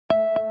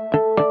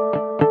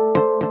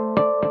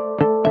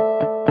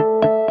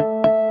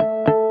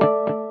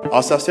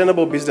Our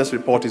Sustainable Business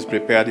Report is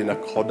prepared in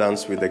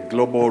accordance with the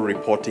Global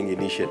Reporting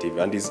Initiative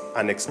and is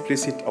an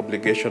explicit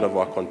obligation of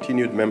our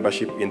continued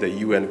membership in the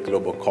UN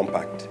Global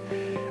Compact,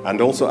 and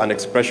also an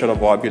expression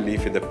of our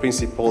belief in the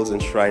principles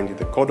enshrined in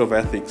the Code of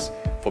Ethics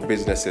for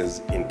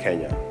businesses in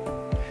Kenya.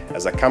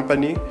 As a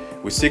company,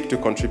 we seek to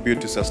contribute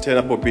to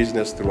sustainable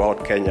business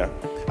throughout Kenya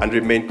and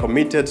remain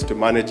committed to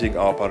managing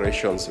our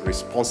operations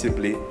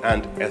responsibly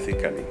and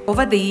ethically.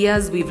 Over the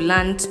years, we've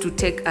learned to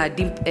take a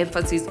deep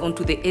emphasis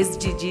onto the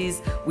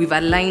SDGs. We've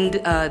aligned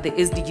the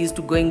SDGs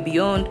to going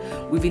beyond.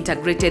 We've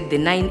integrated the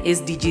 9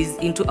 SDGs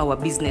into our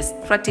business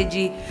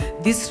strategy.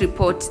 This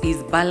report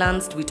is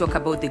balanced. We talk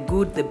about the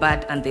good, the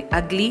bad, and the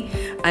ugly.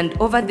 And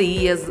over the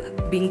years,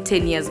 being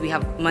 10 years, we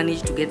have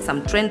managed to get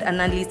some trend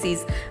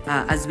analysis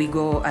as we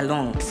go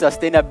along.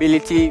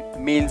 Sustainability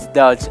means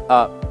that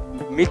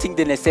meeting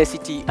the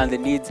necessity and the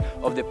needs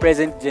of the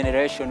present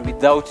generation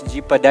without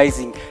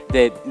jeopardizing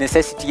the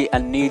necessity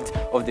and needs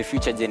of the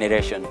future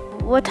generation.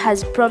 What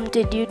has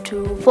prompted you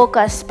to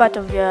focus part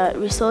of your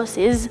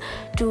resources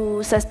to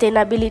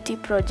sustainability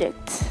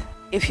projects?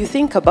 If you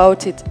think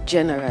about it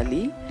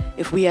generally,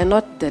 if we are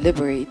not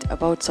deliberate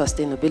about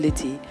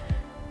sustainability,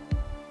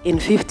 in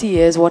 50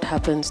 years, what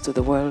happens to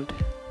the world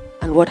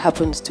and what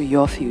happens to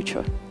your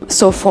future?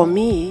 So for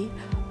me,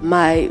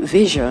 my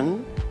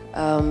vision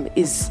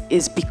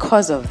is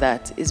because of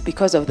that, is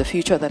because of the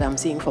future that I'm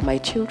seeing for my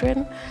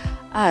children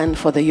and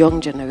for the young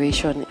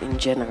generation in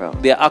general.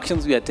 The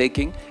actions we are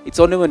taking,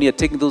 it's only when you're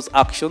taking those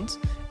actions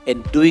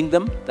and doing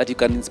them that you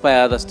can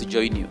inspire others to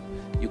join you.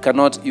 You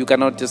cannot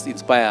just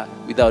inspire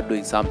without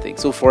doing something.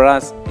 So for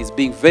us, it's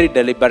being very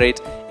deliberate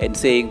and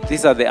saying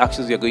these are the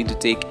actions we are going to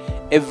take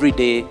every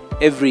day,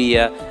 every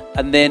year,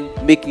 and then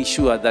making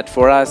sure that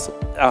for us,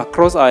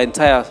 across our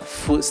entire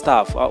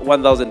staff,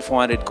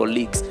 1,400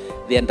 colleagues,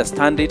 they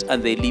understand it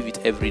and they live it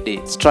every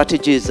day.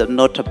 Strategies are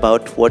not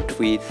about what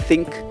we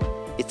think,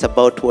 it's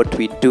about what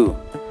we do.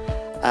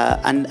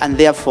 And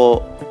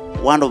therefore,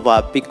 one of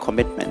our big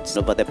commitments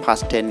over the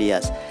past 10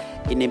 years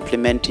in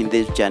implementing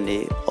this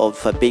journey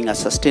of being a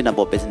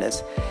sustainable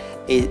business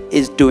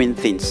is doing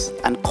things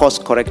and course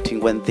correcting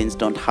when things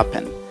don't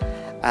happen.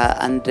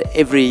 And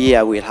every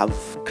year we'll have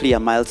clear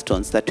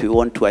milestones that we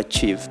want to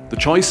achieve. The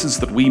choices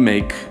that we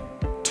make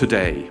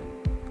today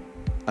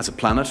as a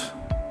planet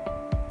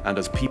and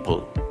as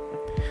people,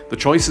 the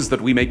choices that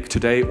we make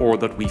today or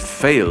that we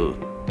fail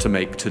to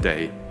make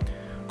today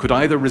could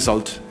either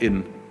result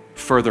in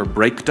further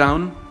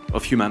breakdown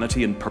of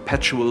humanity in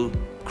perpetual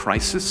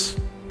crisis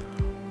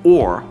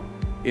or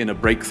in a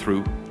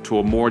breakthrough to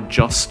a more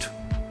just,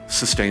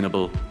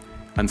 sustainable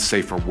and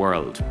safer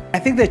world. I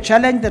think the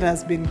challenge that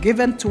has been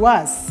given to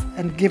us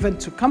and given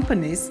to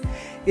companies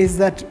is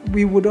that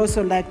we would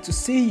also like to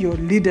see your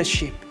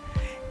leadership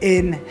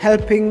in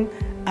helping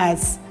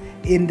us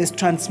in this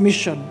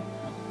transmission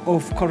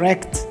of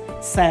correct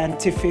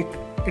scientific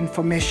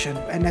information.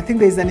 And I think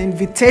there's an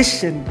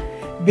invitation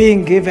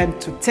being given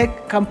to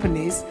tech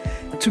companies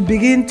to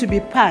begin to be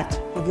part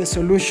of the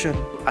solution.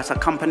 As a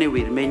company,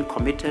 we remain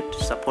committed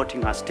to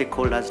supporting our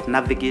stakeholders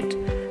navigate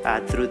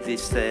through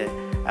this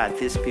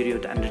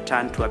period and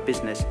return to our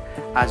business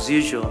as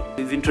usual.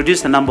 We've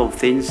introduced a number of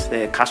things,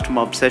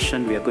 customer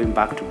obsession. We are going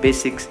back to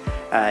basics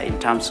in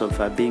terms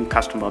of being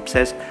customer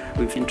obsessed.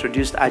 We've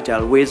introduced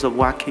agile ways of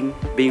working,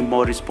 being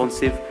more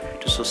responsive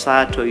to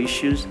societal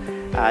issues,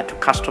 to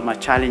customer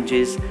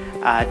challenges,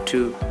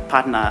 to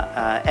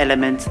partner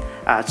elements,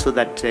 so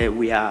that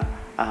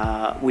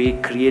we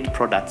create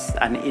products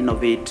and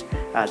innovate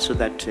so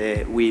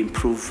that we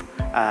improve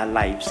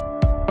lives.